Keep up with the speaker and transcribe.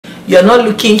you're not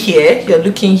looking here, you're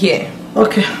looking here.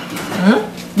 Okay.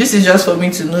 This is just for me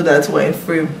to know that we're in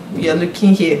frame. You're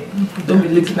looking here. Don't be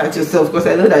looking at yourself, because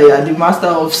I know that you are the master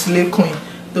of slave queen.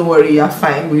 Don't worry, you're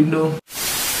fine. We know.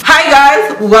 Hi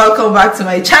guys, welcome back to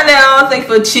my channel. Thanks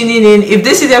for tuning in. If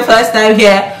this is your first time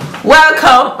here,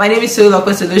 welcome. My name is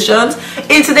tolulopesolutions.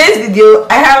 In today's video,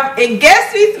 I have a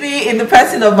guest with me in the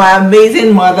person of my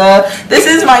amazing mother. This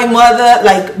is my mother,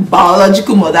 like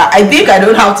biological mother. I think I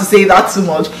don't have to say that too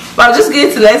much, but I'm just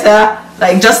going to let her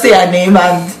like just say her name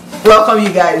and welcome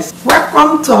you guys.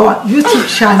 Welcome to our YouTube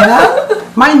channel.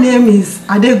 My name is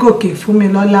Adegoke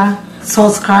Fumilola.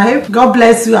 Subscribe. God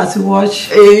bless you as you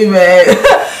watch. Amen.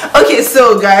 Okay,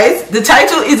 so guys, the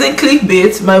title isn't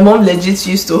clickbait. My mom legit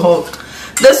used to hawk.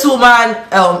 This woman,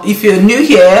 if you're new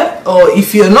here or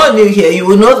if you're not new here, you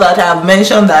will know that I have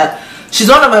mentioned that she's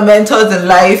one of my mentors in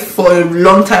life for a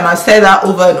long time. I've said that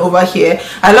over and over here.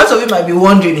 And lots of you might be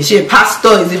wondering, is she a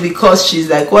pastor? Is it because she's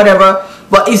like whatever?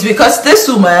 But it's because this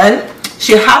woman,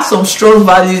 she has some strong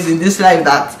values in this life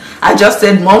that I just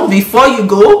said, Mom, before you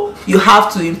go, you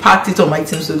have to impact it on my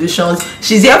team solutions.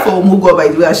 She's here for Omugwo, by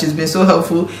the way, and she's been so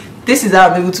helpful. This is how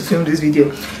I'm able to film this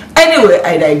video. Anyway,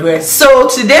 I digress. So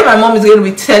today my mom is going to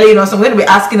be telling us, I'm going to be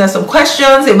asking her some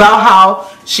questions about how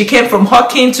she came from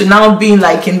hawking to now being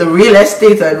like in the real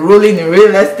estate and rolling in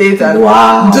real estate and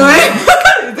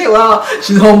doing wow,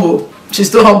 she's humble. She's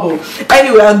still humble.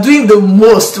 Anyway, I'm doing the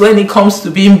most when it comes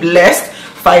to being blessed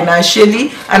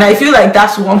financially, and I feel like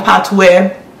that's one part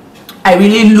where I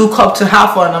really look up to her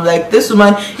for, and I'm like, this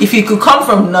woman, if you could come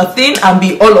from nothing and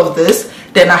be all of this,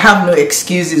 then I have no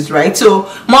excuses, right? So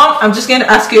Mom, I'm just going to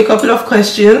ask you a couple of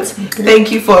questions. Okay.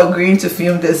 Thank you for agreeing to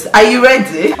film this. Are you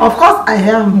ready? Of course I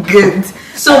am. Good.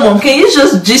 So Mom, can you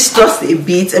just gist us a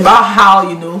bit about how,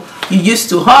 you know, you used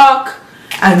to hawk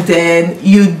and then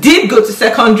you did go to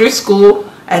secondary school,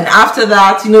 and after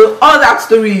that, you know, all that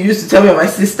story you used to tell me about my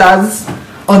sisters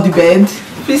on the bed.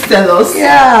 Please tell us.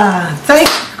 Yeah, thank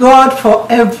God for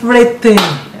everything.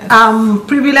 I'm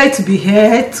privileged to be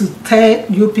here to tell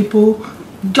you people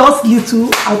just little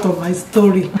out of my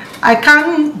story. I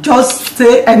can't just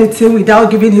say anything without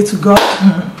giving it to God.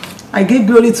 I give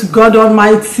glory to God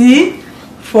Almighty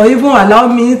for even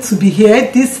allowing me to be here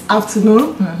this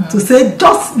afternoon to say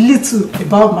just little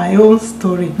about my own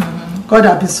story. God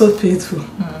has been so faithful.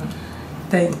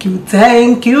 Thank you,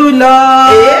 Lord.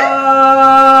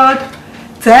 Yeah.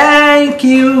 Thank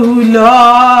you,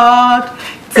 Lord.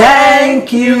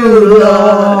 Thank you,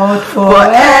 Lord, for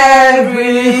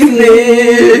everything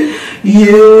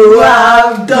you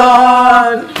have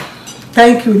done.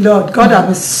 Thank you, Lord. God has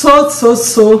been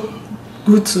so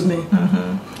good to me.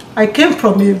 I came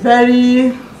from a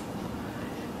very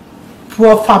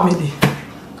poor family.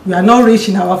 We are not rich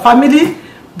in our family,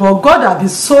 but God has been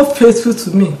so faithful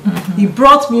to me. He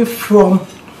brought me from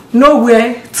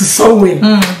nowhere to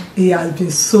somewhere. He has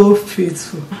been so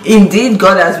faithful. Indeed,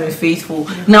 God has been faithful.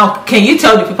 Now, can you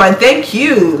tell the people, and thank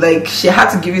you, like she had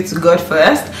to give it to God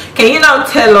first. Can you now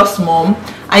tell us, Mom,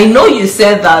 I know you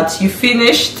said that you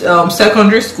finished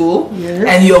secondary school, yes,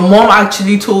 and your mom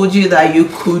actually told you that you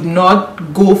could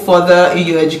not go further in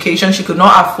your education. She could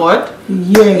not afford.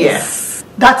 Yes,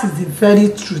 that is the very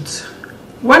truth.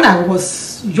 When I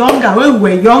was younger, when we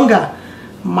were younger,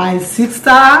 my sister,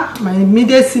 my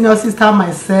immediate senior sister,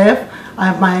 myself,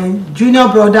 and my junior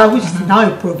brother, which is now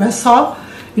a professor,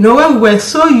 you know, when we were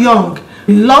so young,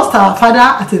 we lost our father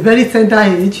at a very tender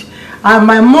age, and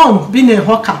my mom, being a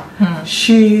hawker,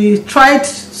 she tried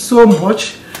so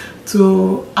much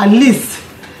to at least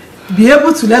be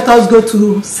able to let us go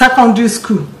to secondary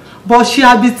school. But she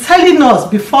had been telling us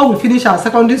before we finish our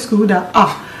secondary school that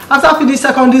after finish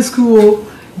secondary school,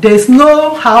 there's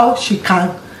no how she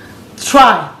can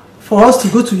try for us to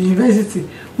go to university,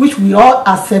 which we all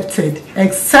accepted,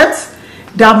 except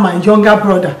that my younger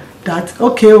brother, that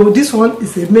okay, this one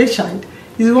is a male child,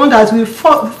 is the one that will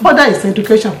further his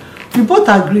education. We both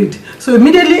agreed. So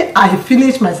immediately I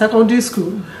finished my secondary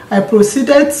school, I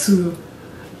proceeded to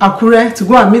Akure to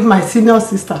go and meet my senior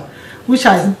sister, which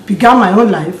I began my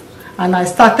own life, and I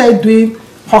started doing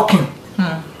hawking.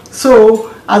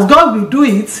 So as God will do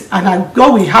it, and as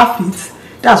God will have it,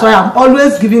 that's why I'm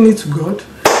always giving it to God.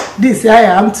 This here I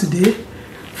am today,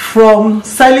 from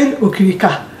selling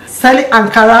okirika, selling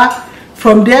Ankara,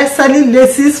 from there selling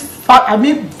laces,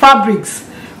 fabrics.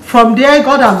 From there,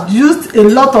 God has used a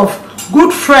lot of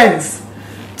good friends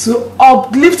to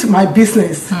uplift my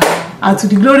business, and to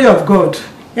the glory of God,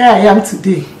 here I am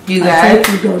today. You guys,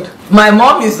 thank you, God. My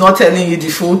mom is not telling you the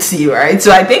full tea, right?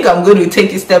 So I think I'm going to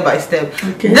take it step by step.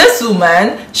 Okay. This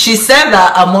woman, she said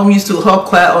that her mom used to hawk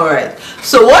quite alright.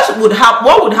 So what would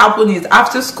happen is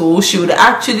after school, she would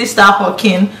actually start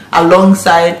hawking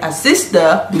alongside her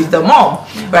sister with the mom,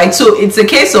 right? So it's a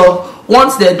case of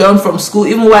once they're done from school,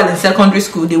 even while in secondary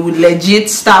school, they would legit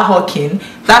start hawking.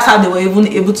 That's how they were even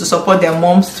able to support their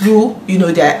moms through, you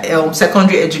know, their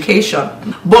secondary education.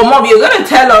 But mom, you're going to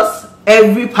tell us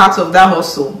every part of that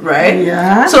hustle, right?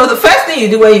 Yeah. So the first thing you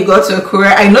did when you got to a career,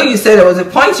 I know you said there was a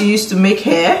point you used to make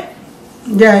hair.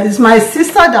 Yeah, it's my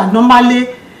sister that normally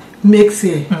makes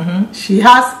hair. She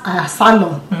has a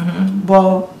salon,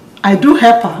 but I do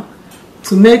help her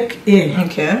to make hair.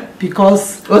 Okay.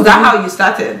 Because was that how you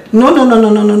started? No.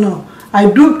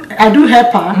 I do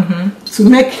help her to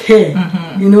make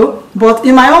hair, you know. But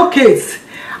in my own case,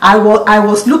 I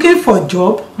was looking for a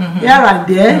job here and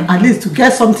there, at least to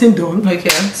get something done. Okay.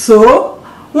 So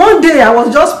one day I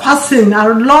was just passing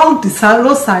along the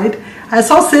roadside. I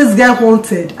saw sales girl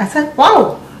wanted. I said,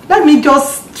 wow, let me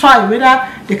just try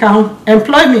whether they can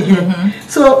employ me here.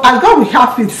 So I got with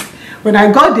habits. When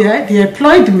I got there, they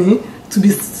employed me to be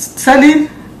selling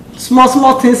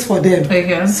small things for them.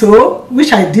 Okay. So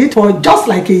which I did for just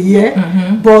like a year.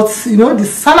 But you know, the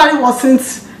salary wasn't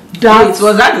that. Wait,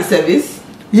 was that the service?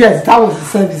 Yes, that was the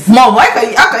service. Mom,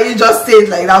 how can you just say it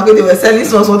like that? Okay, they were selling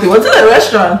small things. Was it a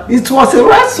restaurant? It was a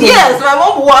restaurant. Yes, my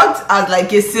mom worked as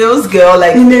like a sales girl,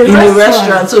 like in a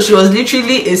restaurant. So she was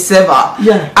literally a server.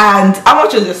 Yeah. And how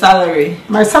much was your salary?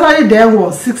 My salary then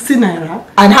was 60 naira.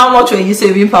 And how much were you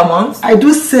saving per month? I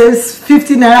do save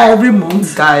 50 naira every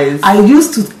month. Guys, I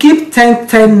used to keep 10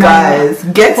 naira. Guys,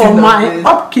 get for my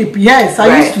upkeep. Yes,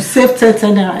 I used to save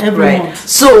 10 naira every month.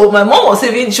 So my mom was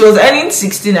saving. She was earning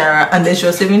 60 naira, and then she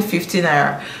was saving 50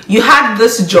 naira. You had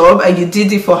this job and you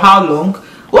did it for how long?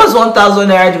 What's 1,000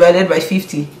 naira divided by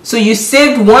 50? So you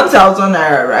saved 1,000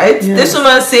 naira, right? Yes. This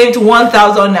woman saved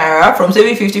 1,000 naira from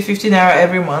saving 50 naira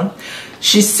every month.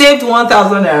 She saved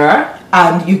 1,000 naira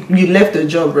and you left the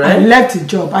job, right? I left the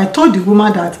job. I told the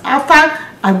woman that after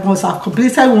I must have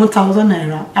completed 1,000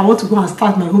 naira, I want to go and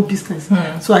start my own business.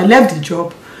 So I left the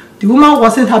job. The woman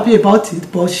wasn't happy about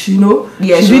it, but she she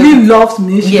really loves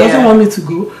me. She doesn't want me to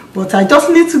go, but I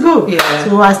just need to go.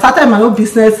 So I started my own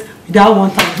business without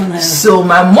 1,000 naira. So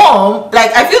my mom,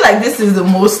 like, I feel like this is the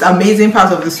most amazing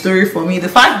part of the story for me. The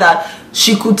fact that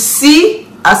she could see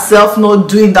herself not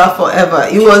doing that forever.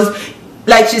 It was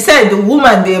like she said, the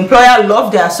woman, the employer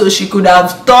loved her, so she could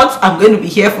have thought, I'm going to be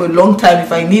here for a long time.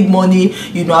 If I need money,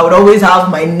 you know, I would always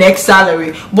have my next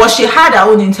salary. But she had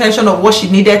her own intention of what she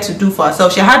needed to do for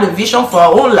herself. She had a vision for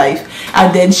her own life,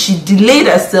 and then she delayed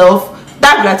herself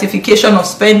that gratification of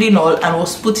spending all and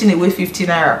was putting away 50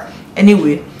 naira.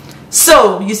 Anyway,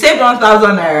 so you saved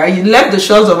 1,000 naira, you left the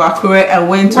shores of Akure and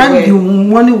went to where? The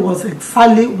money was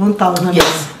exactly 1,000 naira.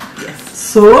 Yes.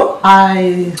 So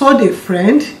I told a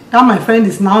friend, that my friend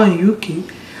is now in UK,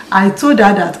 I told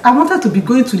her that I wanted to be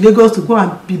going to Lagos to go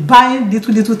and be buying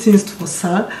little things for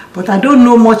sale, but I don't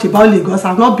know much about Lagos.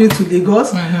 I've not been to Lagos.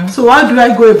 So how do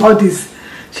I go about this?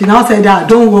 She now said that,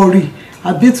 don't worry,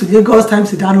 I've been to Lagos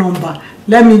times with that number.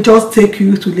 Let me just take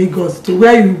you to Lagos, to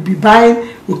where you'll be buying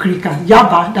okrika,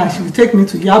 Yaba, that she will take me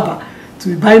to Yaba to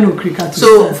be buying okrika.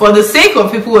 So for the sake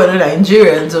of people who are not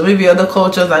Nigerians or maybe other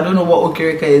cultures, I don't know what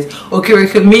okrika is.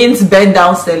 Okrika means bend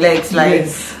down select, like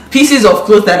pieces of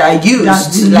clothes that are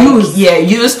used,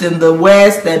 used in the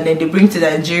West, and then they bring to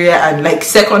Nigeria, and like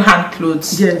second-hand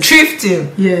clothes,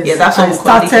 thrifting. That's what I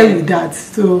started with that.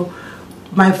 So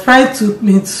my friend took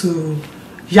me to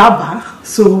Yaba,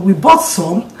 so we bought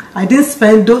some. I didn't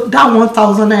spend that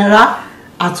 1,000 naira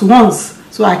at once,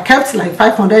 so I kept like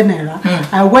 500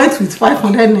 naira. I went with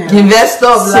 500 naira.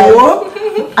 Investor,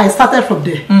 so I started from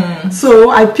there. So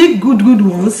I picked good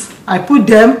ones. I put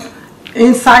them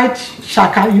inside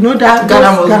Shaka, you know that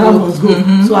Ghana must go.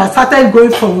 So I started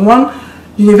going from one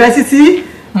university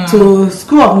to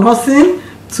school of nursing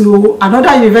to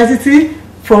another university,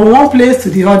 from one place to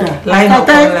the other.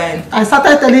 I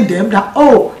started telling them that,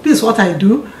 oh, this is what I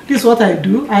do, this is what I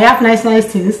do. I have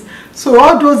nice things. So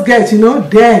all those girls, you know,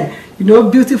 then, you know,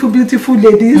 beautiful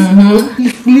ladies,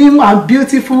 slim and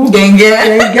beautiful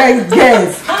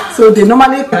girls. So they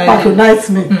normally patronize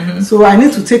me. So I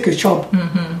need to take a shop.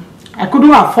 I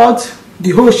couldn't afford the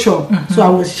whole shop, so I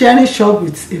was sharing shop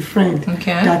with a friend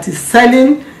that is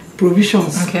selling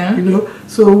provisions. You know,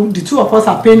 so the two of us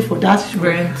are paying for that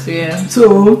rent.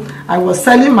 So I was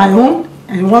selling my own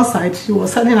on one side, she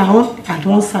was selling her own at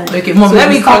one side. Okay, mom, so let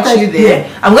me cut you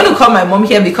there. I'm going to call my mom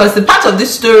here because the part of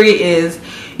this story is,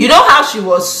 you know how she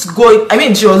was going. I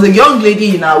mean, she was a young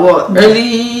lady in her what,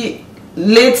 late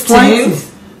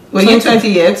 20s. Were you 20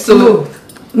 yet? So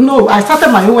no, I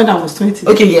started my own when I was 20.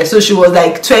 Okay, yeah, so she was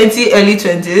like 20, early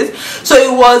 20s. So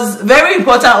it was very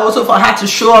important also for her to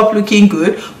show up looking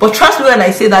good. But trust me when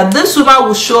I say that this woman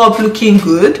will show up looking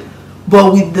good,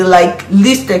 but with the like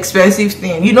least expensive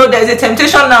thing. You know, there's a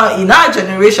temptation now in our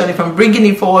generation, if I'm bringing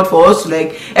it forward for us,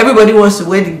 like everybody wants to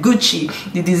wear the Gucci,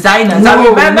 the designers. I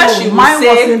remember she would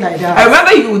say, like I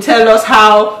remember you would tell us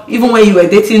how even when you were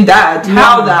dating dad,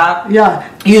 how that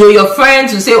you know, your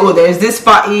friends would say, oh, there's this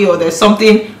party or there's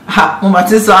something.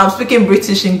 So I'm speaking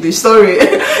British English, sorry.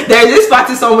 There's this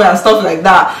party somewhere and stuff like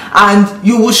that, and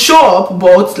you will show up,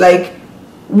 but like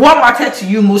what mattered to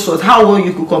you most was how well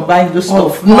you could combine those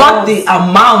stuff, not the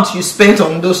amount you spent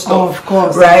on those stuff. Of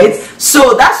course, right?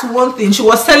 So that's one thing. She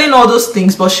was selling all those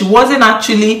things, but she wasn't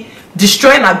actually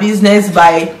destroying her business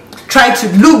by trying to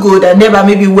look good and never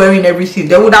maybe wearing everything.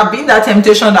 There would have been that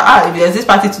temptation that if there's this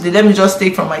party today, let me just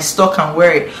take from my stock and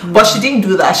wear it. But she didn't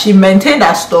do that. She maintained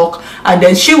her stock, and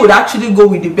then she would actually go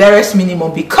with the barest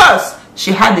minimum because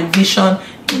she had a vision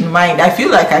in mind. I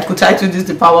feel like I could title this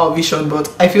The Power of Vision,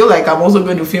 but I feel like I'm also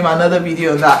going to film another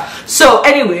video on that. So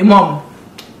anyway, mom,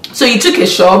 so you took a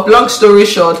shop. Long story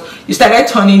short, you started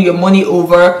turning your money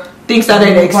over. Things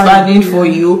started expanding for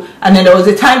you, and then there was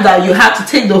a time that you had to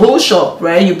take the whole shop,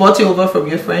 right? You bought it over from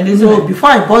your friend, isn't it? Before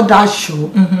I bought that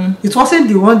shop, it wasn't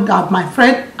the one that my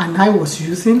friend and I was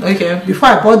using. Okay. Before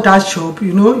I bought that shop,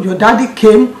 you know, your daddy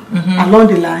came along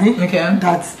the line. Okay.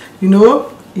 That, you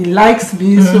know, he likes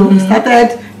me, so we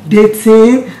started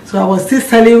dating. So I was still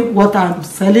selling what I'm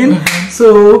selling.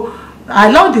 So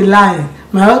along the line,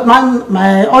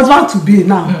 my husband to be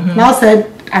now said,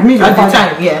 I mean, at the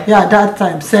time, yeah, that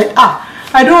time said,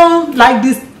 I don't like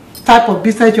this type of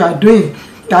business you are doing.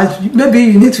 That maybe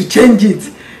you need to change it.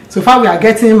 So far we are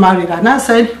getting married, and I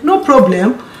said, no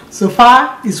problem. So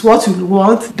far it's what you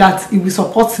want, that it will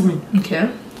support me.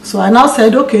 Okay. So I now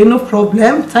said, okay, no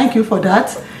problem. Thank you for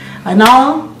that. I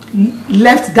now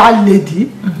left that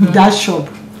lady in that shop.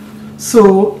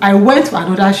 So I went to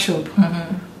another shop,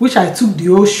 which I took the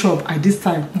old shop at this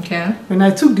time. Okay. When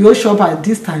I took the old shop at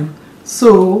this time,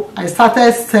 so I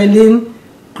started selling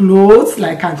clothes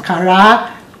like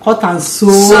Ankara, cut and sew.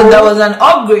 So there was an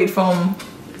upgrade from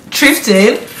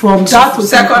thrifting, from that to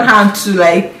second hand to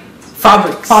like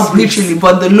fabrics, literally,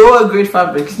 but the lower grade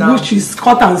fabrics now, which is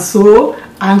cut and sew,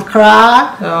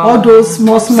 Ankara, all those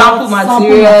small sample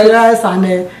materials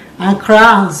and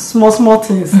Ankara and small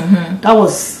things. That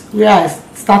was where I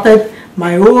started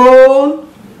my own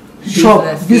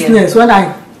business when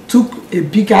I took a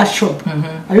bigger shop.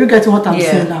 Are you getting what I'm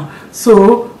saying now?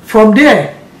 So from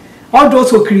there, all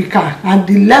those okrika and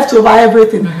the leftover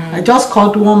everything, I just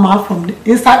called one man from the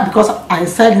inside, because I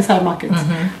sell inside market.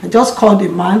 I just called a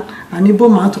man, an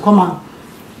Igbo man, to come and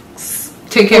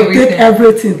take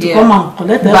everything to come and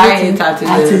collect everything at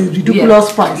a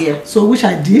ridiculous price. So which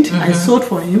I did. I sold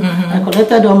for him. I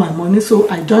collected all my money. So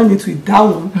I joined it with that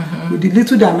one, with the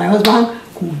little that my husband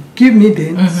could give me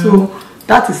then. So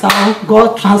that is how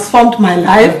God transformed my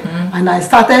life, and I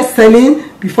started selling.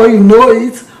 Before you know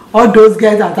it, all those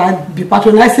guys that had been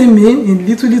patronizing me in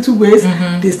little ways,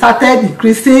 they started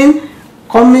increasing,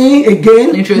 coming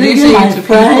again, bringing my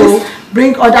friends,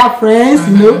 bring other friends,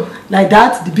 you know, like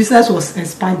that. The business was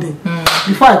expanding.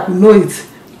 Before I could know it,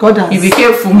 God has... You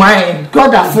became Fumain.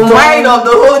 God has Fumain of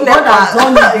the whole network. God has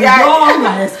done beyond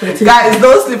my expectations. Guys,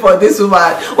 don't sleep on this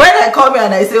woman. When I come here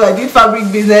and I say, I did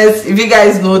fabric business, if you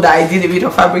guys know that I did a bit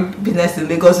of fabric business in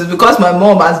Lagos, it's because my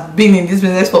mom has been in this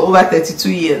business for over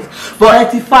 32 years. But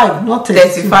 35, not 32.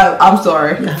 35, I'm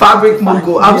sorry. Yeah, fabric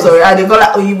mogul, I'm sorry. And they call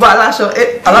that Oyibo Alasho.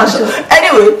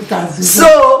 Anyway,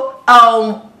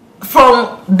 so,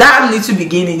 from that little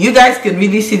beginning, you guys can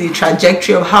really see the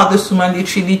trajectory of how this woman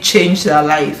literally changed her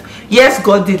life. Yes,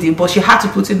 God did it, but she had to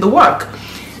put in the work.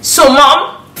 So,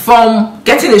 mom, from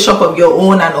getting a shop of your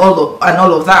own and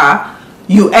all of that,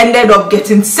 you ended up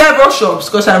getting several shops.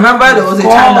 Because I remember there was a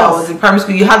time that I was in primary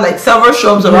school, you had like several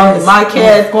shops around the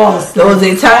market. Of course. There was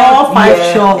a time, 4 or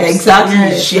 5 shops. Exactly.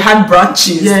 Yes. She had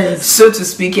branches, so to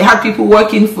speak. You had people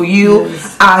working for you,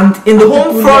 and in the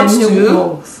home front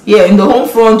too. Yeah, in the home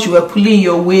front, you were pulling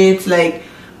your weight. Like,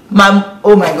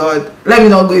 oh my God, let me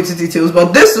not go into details,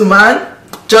 but this woman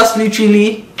just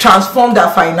literally transformed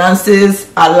her finances,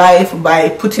 her life, by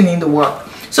putting in the work.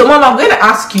 So, mom, I'm going to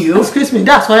ask you. Excuse me,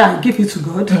 that's why I give it to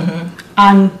God.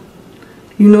 And,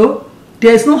 you know,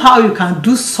 there's no how you can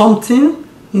do something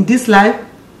in this life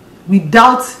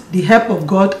without the help of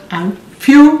God and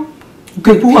few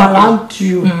people around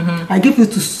you. I give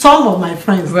it to some of my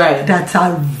friends that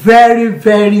are very,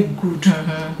 very good.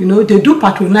 You know, they do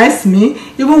patronize me.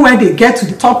 Even when they get to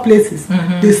the top places,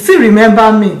 they still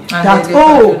remember me. And that,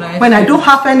 oh, when I don't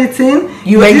have anything,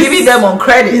 you were giving them on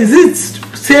credit. Is it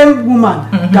same woman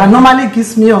that normally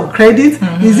gives me on credit?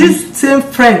 Is it same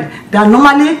friend that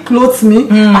normally clothes me?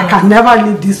 I can never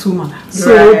leave this woman.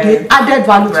 So they added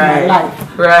value to my life.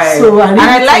 So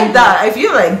I like that. I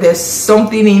feel like there's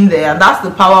something in there, and that's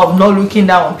the power of not looking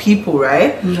down on people,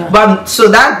 right? But so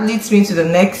that leads me to the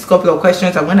next couple of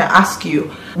questions I'm going to ask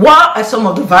you. What are some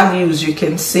of the values you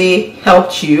can say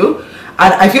helped you?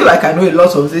 And I feel like I know a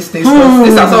lot of these things.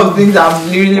 These are some of the things I'm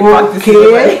literally practicing.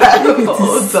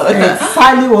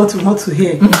 Exactly what we want to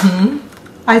hear.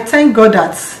 I thank God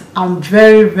that I'm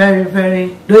very, very,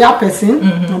 very loyal person.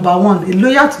 Number one, a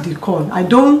loyal to the core. I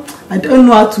don't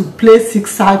know how to play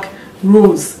zigzag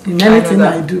roles in anything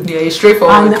I do. Yeah, you're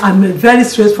straightforward. And I'm a very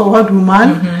straightforward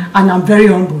woman, and I'm very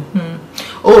humble.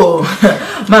 Oh,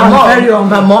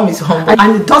 my mom is humble,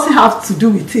 and it doesn't have to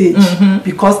do with age,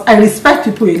 because I respect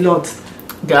people a lot,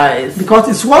 guys. Because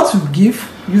it's what you give,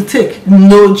 you take.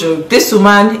 No joke. This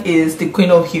woman is the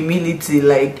queen of humility.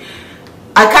 Like,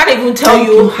 I can't even tell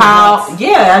you how.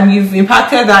 And you've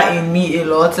impacted that in me a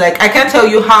lot. Like, I can't tell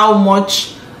you how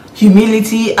much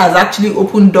humility has actually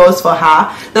opened doors for her.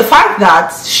 The fact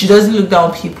that she doesn't look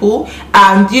down people,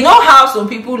 and you know how some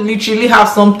people literally have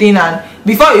something, and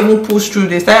before you even push through,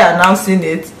 they start announcing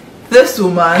it. This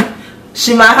woman,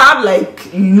 she might have like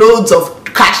loads of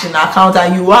cash in her account,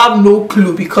 and you have no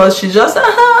clue, because she just you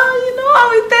know, I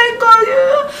will thank God.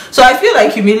 So I feel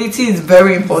like humility is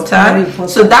very important.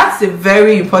 So that's a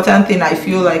very important thing I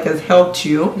feel like has helped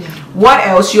you. What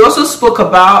else? You also spoke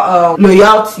about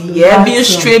loyalty. Being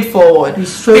straightforward. Being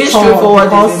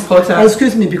straightforward is important.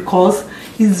 Excuse me, because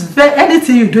it's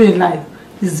anything you do in life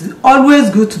is always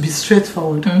good to be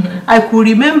straightforward. I could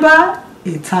remember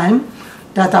a time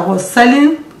that I was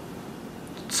selling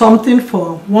something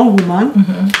for one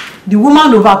woman. The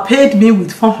woman overpaid me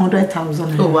with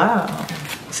 400,000. Oh wow.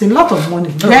 It's a lot of money.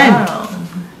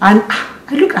 And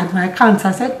I looked at my account.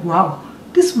 I said, wow,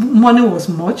 this money was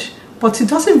much, but it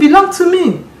doesn't belong to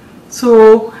me.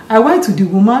 So I went to the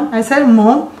woman. I said,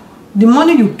 Mom, the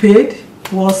money you paid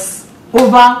was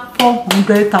over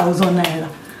 400,000 naira.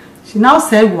 She now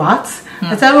said, what?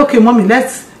 I said, okay, Mommy,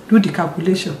 let's do the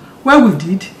calculation. When we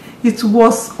did, it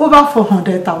was over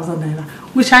 400,000 naira,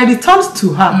 which I returned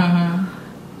to her.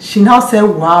 She now said,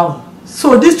 wow,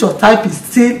 so this your type is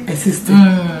still existing.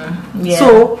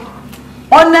 So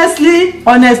honestly,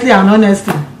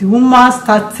 the woman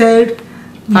started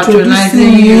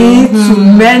introducing me to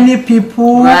many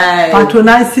people,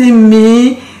 patronizing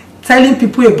me, telling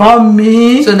people about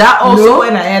me. So that also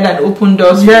went ahead and opened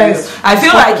doors for you. I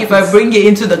feel like if I bring it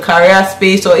into the career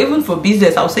space, or even for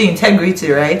business, I'll say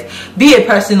integrity, right? Be a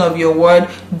person of your word.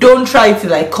 Don't try to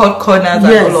like cut corners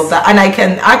and all of that. And I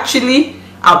can actually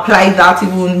apply that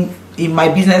even in my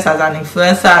business as an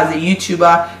influencer, as a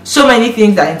YouTuber. So many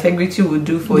things that integrity will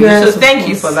do for you. So thank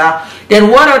you for that.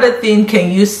 Then what other thing can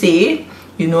you say,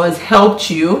 you know, has helped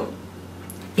you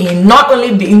in not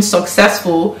only being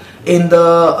successful in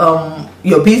the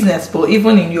your business, but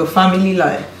even in your family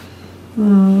life?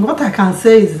 What I can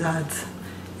say is that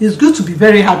it's good to be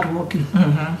very hardworking.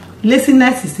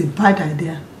 Laziness is a bad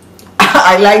idea.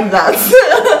 I like that.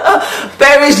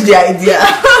 Perish the idea.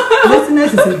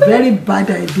 Laziness is a very bad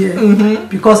idea,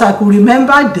 because I could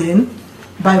remember then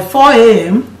by 4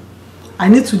 a.m. I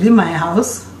need to leave my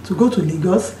house to go to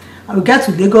Lagos. I will get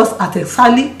to Lagos at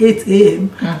exactly 8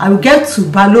 a.m. I will get to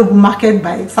Balogun Market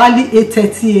by exactly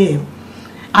 8:30 a.m.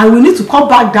 And we need to come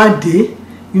back that day,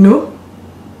 you know.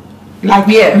 Like,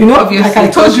 you know, like I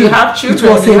told you, it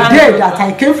was a day that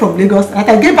I came from Lagos, that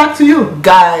I gave back to you.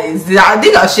 Guys, I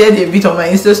think I shared a bit of my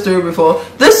Insta story before.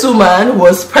 This woman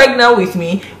was pregnant with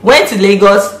me, went to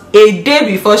Lagos a day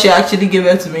before she actually gave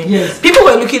it to me. People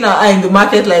were looking at her in the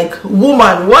market like,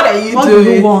 woman, what are you doing?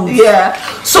 Do you want?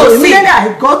 So immediately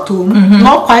I got home,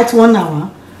 not quite 1 hour.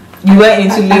 You went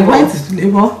into labor. I went into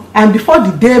labor, and before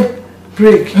the day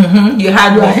break, you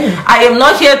had me. I am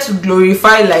not here to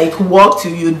glorify like work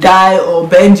till you die or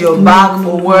bend your back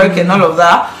for work and all of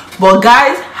that, but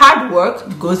guys, hard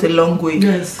work goes a long way.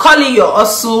 Call it your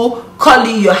hustle, call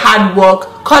it your hard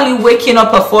work, call it waking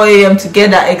up at 4 a.m. to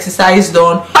get that exercise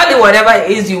done, call it whatever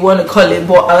it is you want to call it,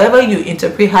 but however you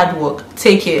interpret hard work,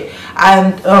 take it.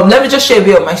 And let me just share a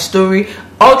bit of my story.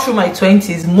 All through my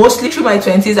 20s, mostly through my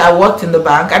 20s, I worked in the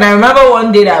bank. And I remember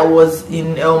one day that I was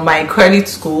in my credit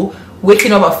school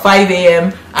waking up at 5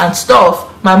 a.m. and stuff,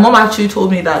 my mom actually told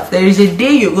me that there is a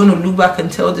day you're going to look back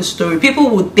and tell the story.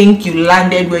 People would think you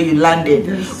landed where you landed,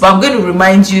 but I'm going to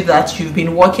remind you that you've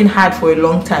been working hard for a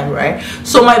long time, right?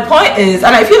 So my point is,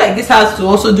 and I feel like this has to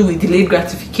also do with delayed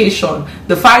gratification,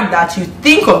 the fact that you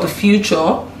think of the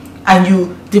future and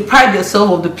you deprive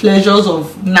yourself of the pleasures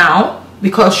of now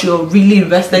because you're really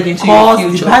invested into your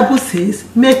future. The Bible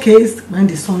says, make haste when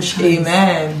the sun shines.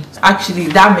 Amen. Actually,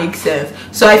 that makes sense.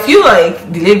 So I feel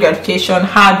like delayed gratification,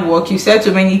 hard work, you said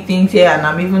so many things here and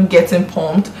I'm even getting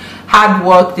pumped. Hard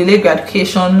work, delayed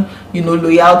gratification, you know,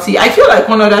 loyalty. I feel like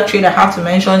one other trait I have to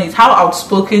mention is how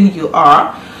outspoken you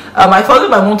are. I followed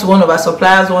my mom to one of our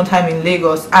suppliers one time in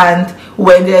Lagos, and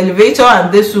when the elevator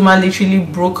and this woman literally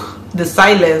broke the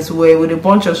silence with a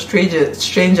bunch of strangers,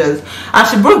 and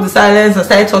she broke the silence and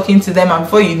started talking to them, and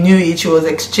before you knew it, she was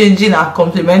exchanging a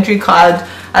complimentary card.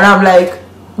 And I'm like,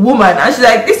 woman, and she's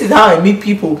like, this is how I meet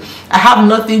people. I have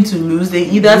nothing to lose. They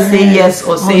either say yes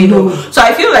or say no. So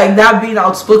I feel like that being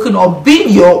outspoken or being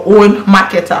your own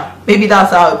marketer, maybe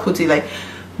that's how I put it, like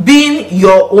being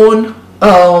your own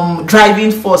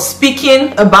driving force,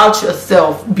 speaking about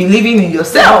yourself, believing in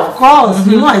yourself. Of course.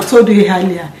 You know, I told you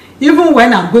earlier, even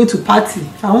when I'm going to party,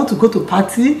 if I want to go to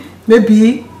party,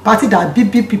 maybe party that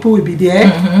big people will be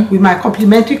there, with my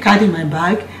complimentary card in my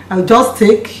bag, I'll just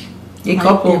take a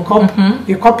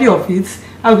copy of it.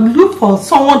 I'll look for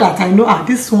someone that I know,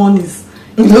 this one is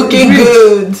looking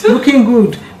good. Looking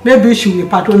good. Maybe she will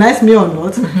patronize me or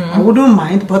not. I wouldn't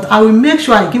mind, but I will make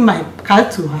sure I give my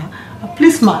card to her.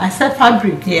 Please, ma, I sell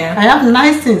fabric. Yeah. I have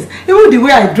nice things. Even the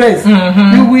way I dress.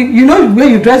 You know the way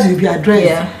you dress, you'll be addressed.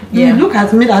 Yeah. You look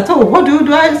at me that, oh, what do you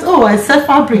do? I sell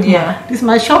fabric. Yeah. This is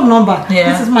my shop number.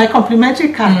 Yeah. This is my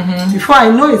complimentary card. Before I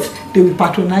know it, they will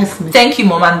patronize me. Thank you,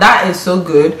 mom, and that is so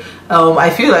good. I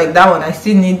feel like that one,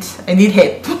 I need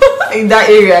help in that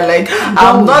area. Like,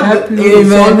 I'm not,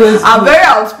 I'm very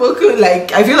outspoken.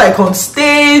 Like, I feel like on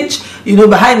stage, you know,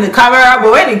 behind the camera,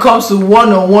 but when it comes to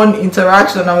one-on-one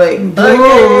interaction, I'm like,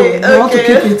 okay, you want to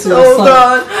keep it to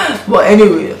yourself. But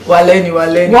anyway,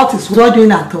 Waleni. What is what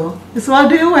doing at all? It's what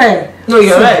doing well. No,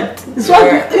 you're right. It's what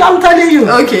I'm telling you.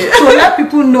 Okay. So let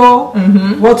people know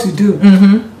what to do.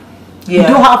 You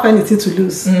don't have anything to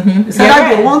lose. It's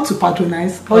either they want to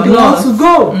patronize or they want to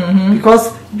go.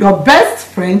 Because your best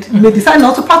friend may decide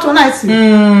not to patronize you.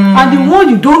 And the one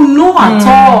you don't know at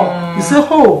all, you say,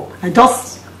 oh, I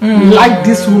just like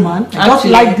this woman, I just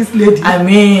like this lady. I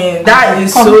mean, that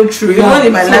is so true. Even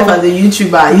in my life as a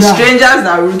YouTuber, it's strangers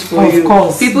that root for you. Of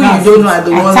course. People you don't know are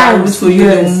the ones that root for you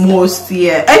the most.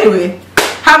 Yeah. Anyway,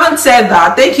 having said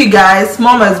that, thank you guys.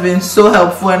 Mom has been so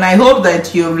helpful, and I hope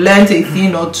that you've learned a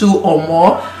thing or two or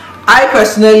more. I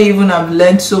personally even have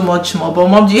learned so much more. But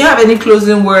mom, do you have any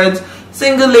closing words?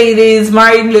 Single ladies,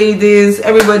 married ladies,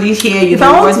 everybody here, you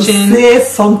know, watching. If I want to say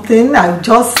something, I'll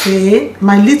just say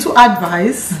my little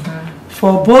advice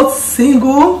for both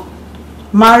single,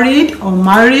 married or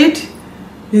married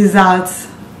is that,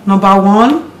 number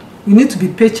one, you need to be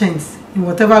patient in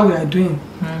whatever we are doing.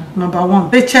 Number one,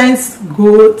 patience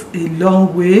goes a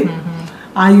long way,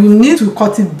 and you need to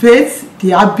cultivate the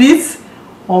habit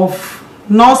of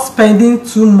not spending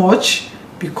too much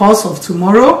because of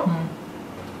tomorrow.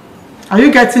 Are you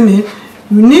getting it?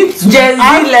 You need to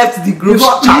left the group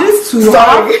chat. You need to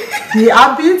have the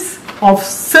habit of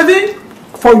saving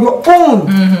for your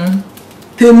own.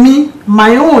 To me,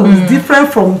 my own is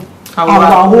different from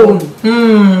our own.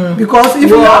 Because if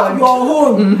you have your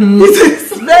own, it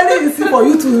is very easy for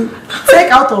you to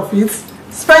take out of it,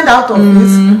 spend out of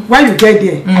it when you get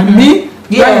there. And me,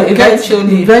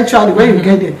 eventually when you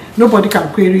get there, nobody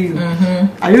can query you.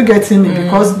 Are you getting me?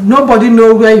 Because nobody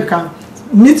knows where you can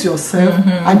meet yourself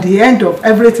at the end of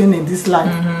everything in this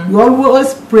life. You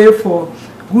always pray for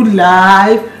good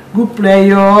life, good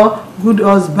pleasure, good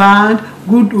husband,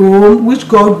 good home, which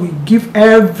God will give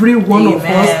every one of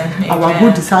us our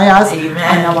good desires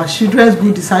and our children's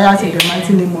good desires in the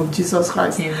mighty name of Jesus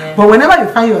Christ. But whenever you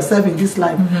find yourself in this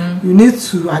life, you need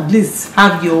to at least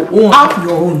have your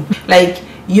own. Like,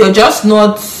 you're just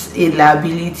not a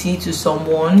liability to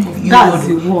someone.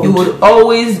 You would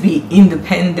always be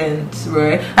independent,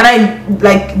 right? And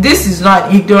this is not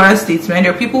an ignorant statement.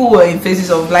 There are people who are in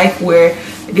phases of life where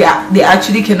they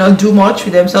actually cannot do much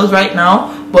with themselves right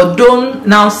now. But don't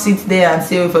now sit there and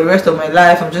say, for the rest of my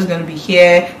life I'm just going to be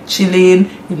here chilling.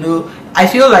 You know, I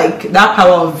feel like that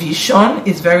power of vision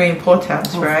is very important,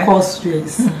 right? Of course,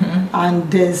 yes. And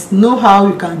there's no how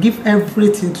you can give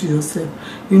everything to yourself.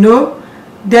 You know,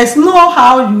 there's no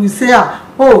how you say,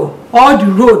 oh, all the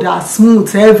roads are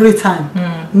smooth every time.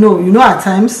 No, you know, at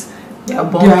times they are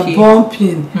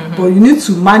bumping. But you need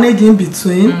to manage in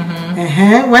between.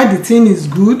 When the thing is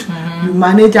good, you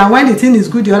manage, and when the thing is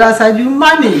good, the other side you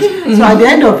manage. So at the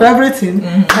end of everything,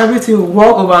 everything will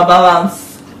work over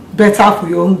balance, better for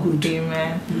your own good.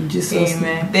 Amen. In Jesus'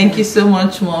 Amen. Thank you so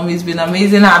much, Mom. It's been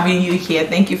amazing having you here.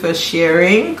 Thank you for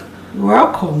sharing.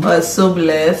 Welcome. I was so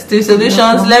blessed. Three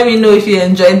Solutions, let me know if you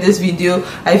enjoyed this video.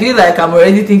 I feel like I'm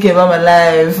already thinking about my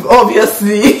life.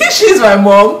 Obviously, she's my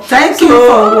mom. Thank you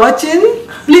for watching.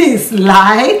 Please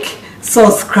like,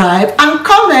 subscribe, and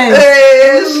comment.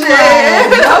 Hey, share.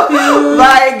 Love you.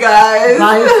 Bye, guys.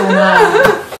 Bye for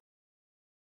now.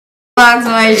 Back to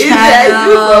my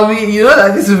channel. You know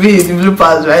that this will be in the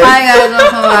bloopers, right? Hi guys,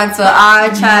 welcome back to our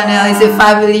channel. It's a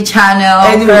family channel.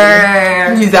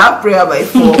 Anyway, please have prayer by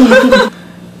 4.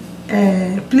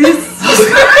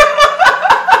 Please